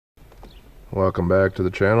Welcome back to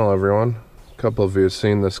the channel, everyone. A couple of you have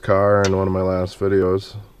seen this car in one of my last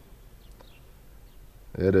videos.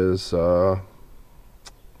 It is, for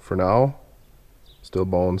now, still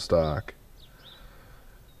bone stock.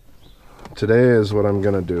 Today is what I'm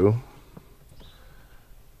gonna do,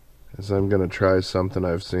 is I'm gonna try something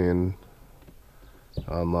I've seen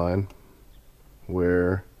online,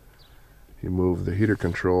 where you move the heater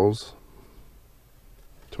controls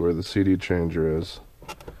to where the CD changer is.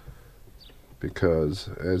 Because,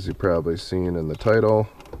 as you've probably seen in the title,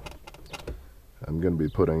 I'm going to be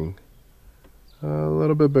putting a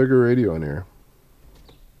little bit bigger radio in here.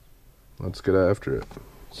 Let's get after it.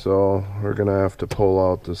 So, we're going to have to pull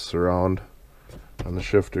out this surround on the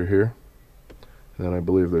shifter here. And then I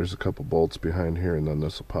believe there's a couple bolts behind here, and then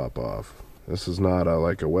this will pop off. This is not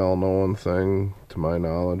like a well-known thing, to my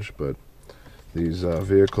knowledge, but these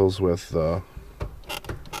vehicles with the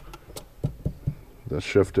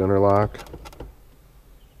shift interlock,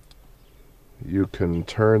 you can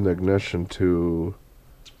turn the ignition to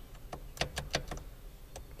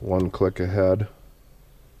one click ahead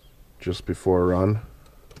just before run,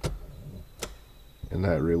 and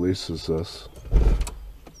that releases this.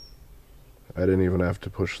 I didn't even have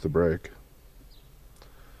to push the brake.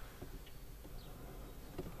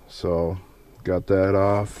 So got that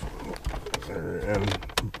off and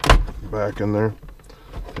back in there,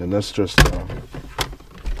 and this just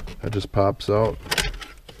it just pops out.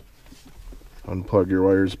 Unplug your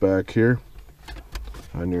wires back here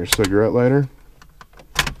on your cigarette lighter.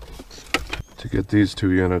 To get these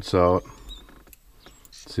two units out,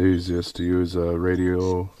 it's easiest to use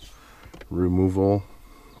radio removal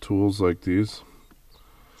tools like these,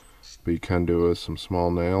 but you can do it with some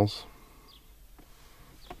small nails.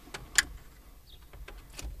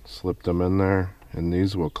 Slip them in there, and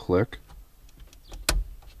these will click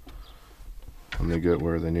when they get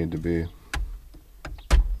where they need to be.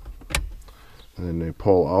 And then they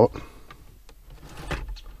pull out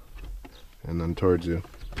and then towards you.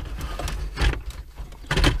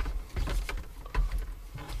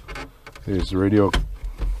 These radio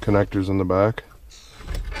connectors in the back,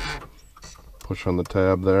 push on the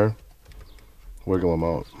tab there, wiggle them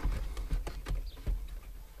out.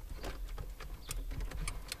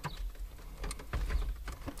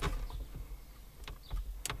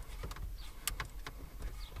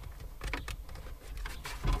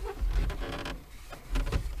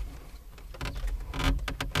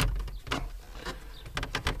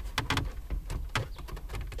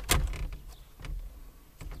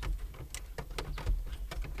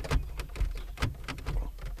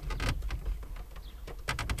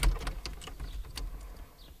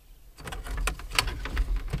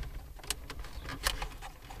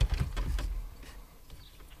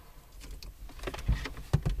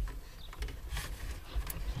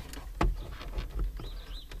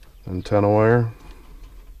 Antenna wire,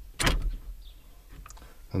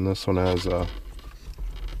 and this one has a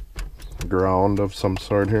ground of some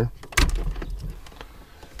sort here,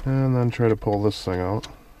 and then try to pull this thing out.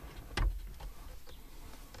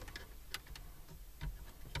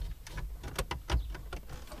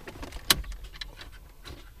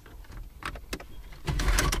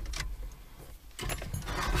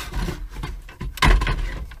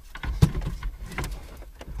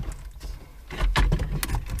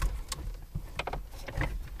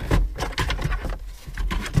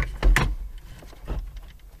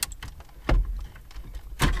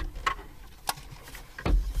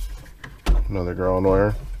 Another ground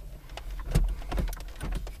wire.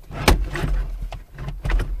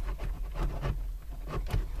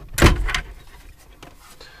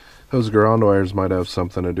 Those ground wires might have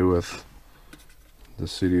something to do with the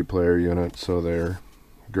CD player unit, so they're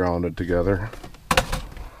grounded together.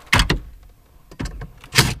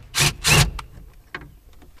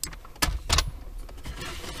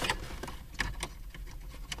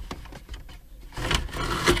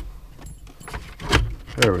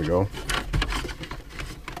 There we go.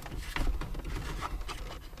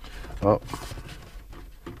 Oh,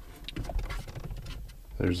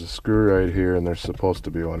 there's a screw right here, and there's supposed to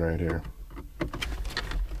be one right here.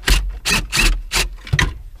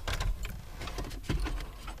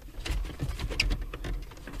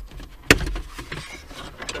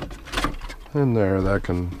 And there, that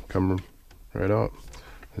can come right out.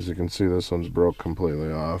 As you can see, this one's broke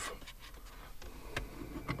completely off.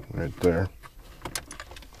 Right there.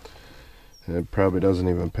 And it probably doesn't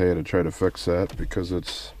even pay to try to fix that because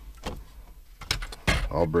it's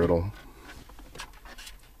all brittle.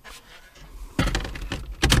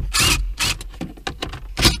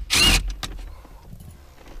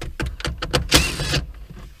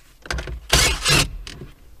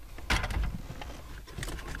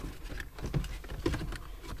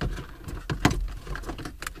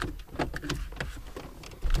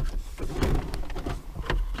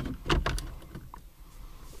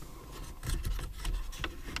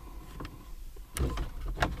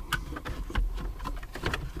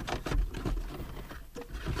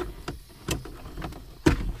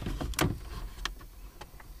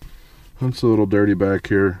 It's a little dirty back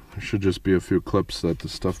here. There should just be a few clips that the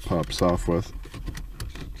stuff pops off with.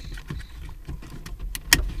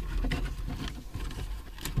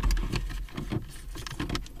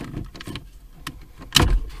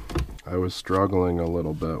 I was struggling a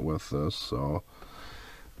little bit with this, so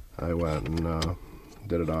I went and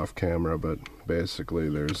did it off camera, but basically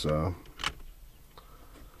there's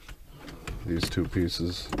these two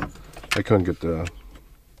pieces. I couldn't get the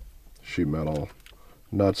sheet metal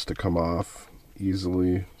nuts to come off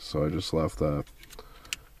easily, so I just left that.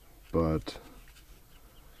 But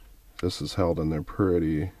this is held in there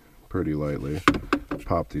pretty lightly.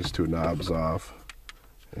 Pop these two knobs off,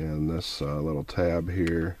 and this little tab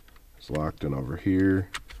here is locked in over here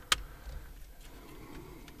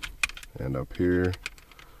and up here.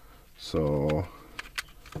 So,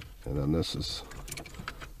 and then this is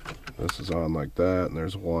on like that, and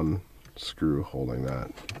there's one screw holding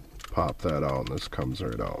that. Pop that out and this comes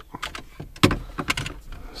right out.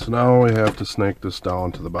 So now we have to snake this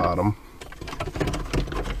down to the bottom.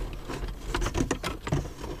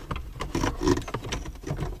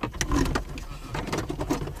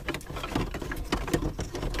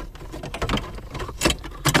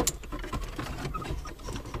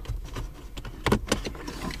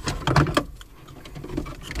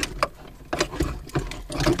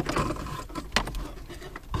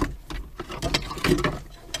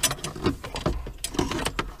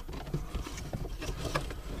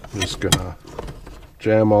 Just gonna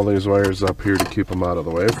jam all these wires up here to keep them out of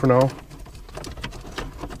the way for now.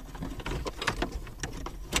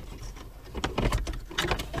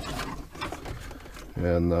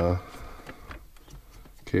 And the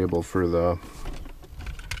cable for the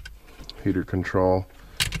heater control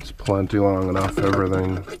is plenty long enough.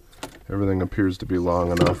 Everything appears to be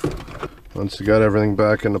long enough. Once you got everything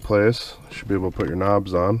back into place, you should be able to put your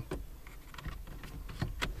knobs on.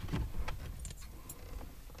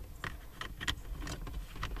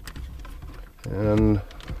 And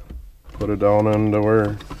put it down into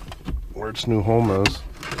where its new home is.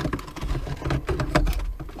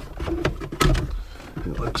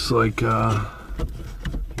 It looks like you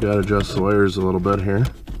gotta adjust the wires a little bit here.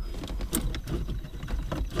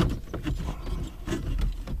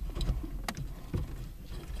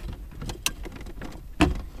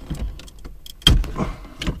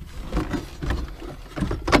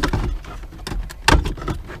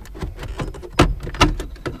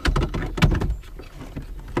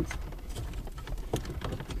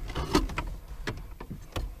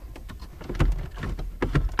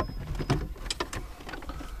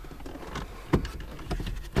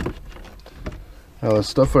 Now the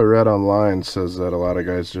stuff I read online says that a lot of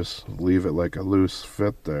guys just leave it like a loose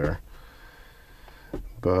fit there,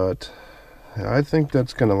 but I think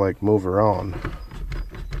that's gonna like move around.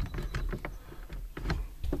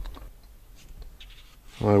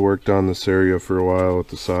 Well, I worked on this area for a while with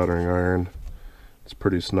the soldering iron. It's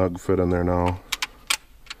pretty snug fit in there now,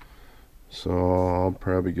 so I'll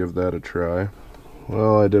probably give that a try.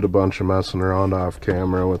 Well, I did a bunch of messing around off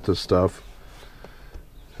camera with this stuff.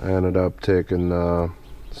 I ended up taking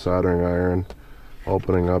soldering iron,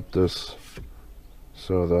 opening up this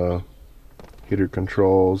so the heater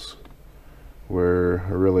controls were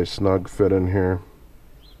a really snug fit in here,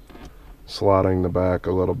 slotting the back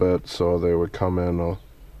a little bit so they would come in a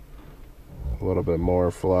little bit more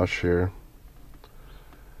flush here.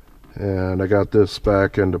 And I got this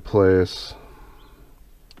back into place.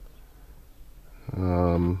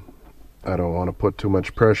 I don't want to put too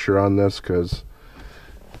much pressure on this because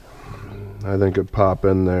I think it'd pop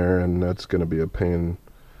in there, and that's going to be a pain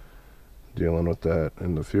dealing with that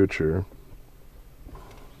in the future.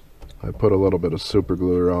 I put a little bit of super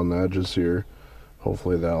glue around the edges here.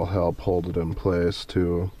 Hopefully that'll help hold it in place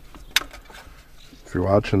too. If you're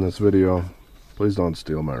watching this video, please don't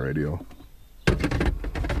steal my radio.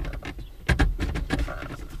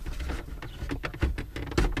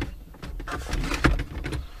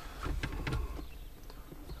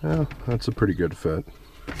 Yeah, that's a pretty good fit.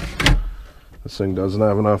 This thing doesn't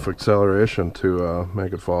have enough acceleration to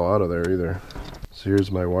make it fall out of there either. So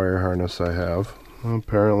here's my wire harness I have. Well,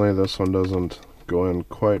 apparently this one doesn't go in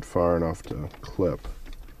quite far enough to clip.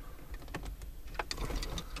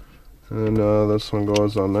 And this one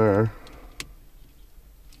goes on there.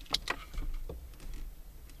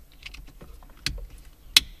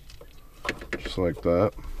 Just like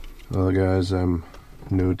that. Well guys, I'm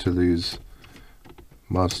new to these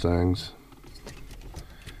Mustangs.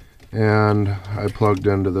 And I plugged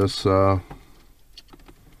into this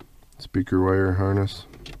speaker wire harness.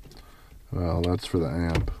 Well, that's for the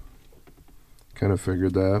amp. Kind of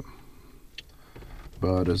figured that.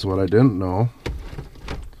 But as what I didn't know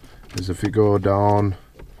is if you go down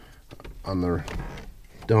in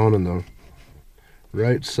the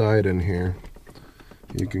right side in here,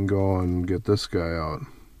 you can go and get this guy out,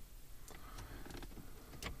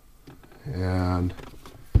 and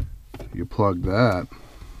you plug that.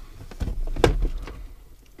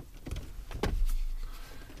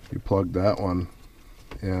 You plug that one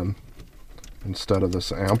in instead of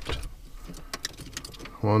this amped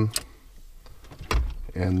one,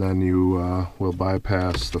 and then you will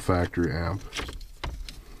bypass the factory amp.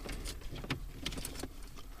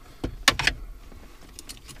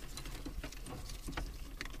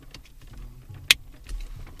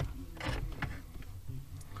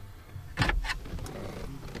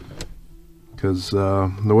 Because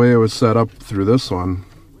the way it was set up through this one,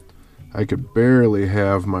 I could barely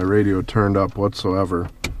have my radio turned up whatsoever.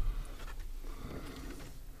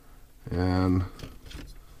 And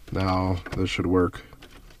now this should work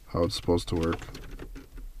how it's supposed to work.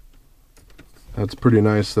 That's pretty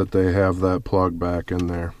nice that they have that plug back in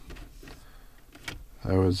there.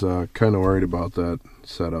 I was kind of worried about that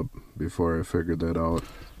setup before I figured that out.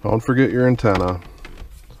 Don't forget your antenna.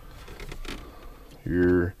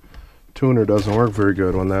 Your tuner doesn't work very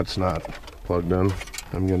good when that's not plugged in.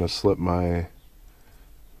 I'm going to slip my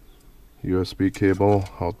USB cable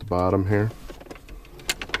out the bottom here.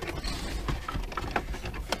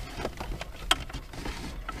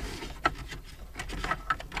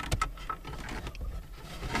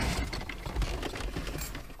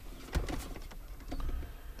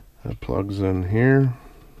 That plugs in here,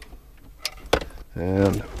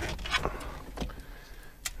 and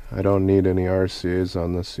I don't need any RCAs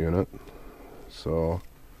on this unit, so I'm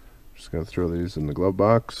just going to throw these in the glove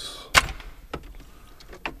box.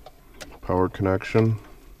 Power connection.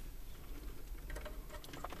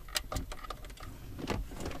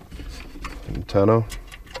 Antenna.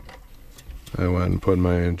 I went and put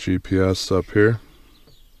my GPS up here.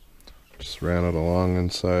 Just ran it along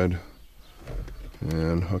inside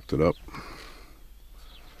and hooked it up.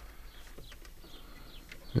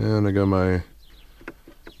 And I got my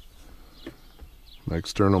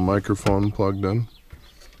external microphone plugged in.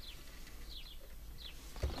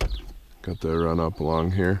 Got that run up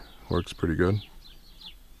along here. Works pretty good.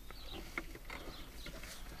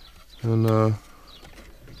 And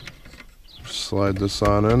slide this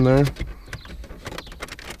on in there.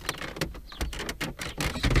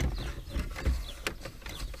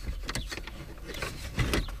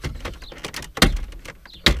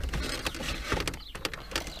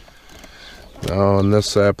 Now in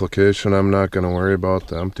this application, I'm not going to worry about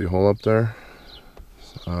the empty hole up there.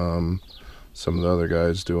 Some of the other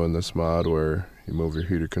guys doing this mod where you move your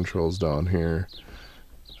heater controls down here,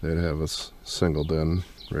 they'd have a singled in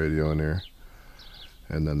radio in here,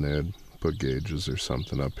 and then they'd put gauges or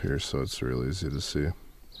something up here so it's real easy to see.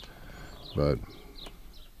 But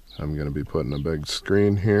I'm going to be putting a big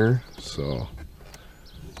screen here, so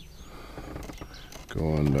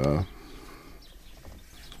go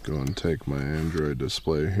and take my Android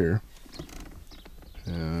display here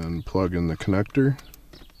and plug in the connector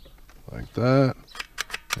like that,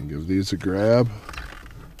 and give these a grab,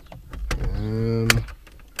 and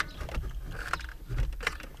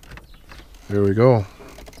there we go.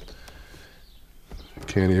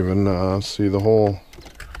 Can't even see the hole.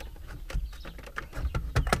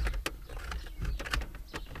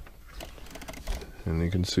 And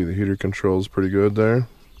you can see the heater controls pretty good there.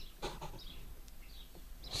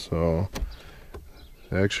 So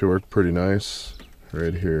they actually work pretty nice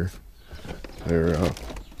right here. They're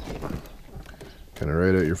kind of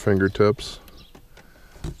right at your fingertips.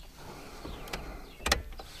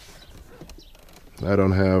 I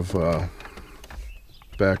don't have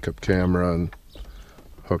backup camera and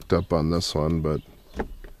hooked up on this one, but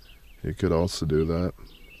you could also do that.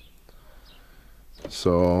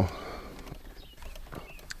 So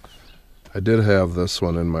I did have this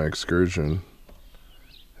one in my excursion.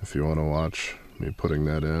 If you want to watch me putting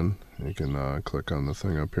that in, you can click on the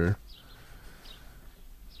thing up here.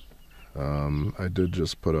 I did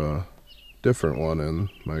just put a different one in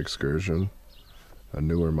my excursion, a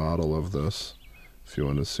newer model of this. If you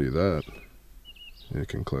want to see that, you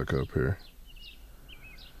can click up here.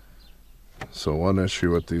 So one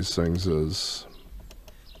issue with these things is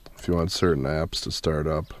if you want certain apps to start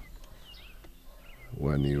up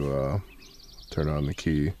when you turn on the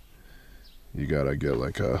key, you gotta get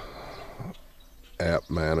like a app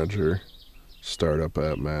manager, startup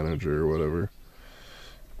app manager or whatever,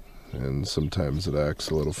 and sometimes it acts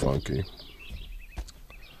a little funky.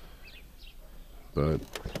 But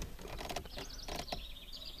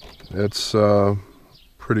it's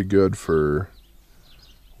pretty good for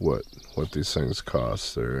what these things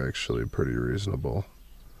cost. They're actually pretty reasonable.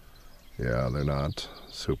 Yeah, they're not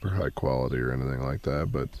super high quality or anything like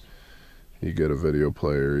that, but you get a video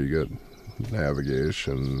player, you get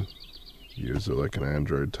navigation, use it like an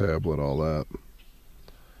Android tablet, all that.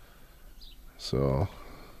 So,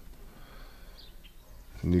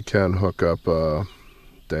 and you can hook up a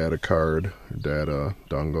data card or data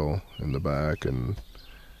dongle in the back and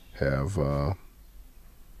have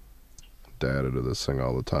data to this thing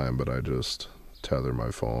all the time, but I just tether my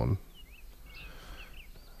phone.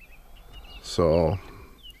 So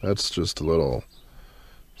that's just a little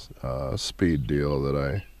speed deal that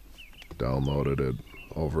I downloaded. It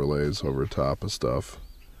overlays over top of stuff.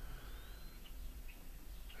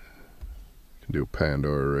 You can do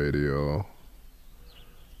Pandora radio,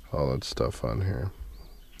 all that stuff on here.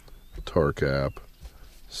 Torque app,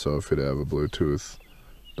 so if you'd have a Bluetooth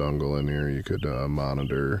dongle in here, you could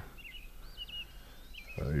monitor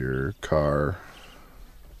your car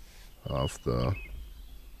off the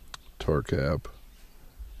Torque app.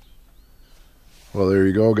 Well, there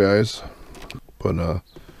you go, guys. Putting a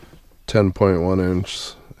 10.1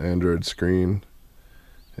 inch Android screen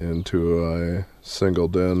into a single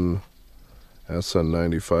DIN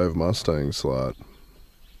sn95 Mustang slot.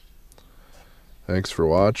 Thanks for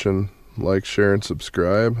watching. Like, share, and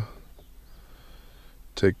subscribe.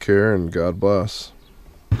 Take care, and God bless.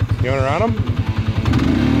 You want to run them?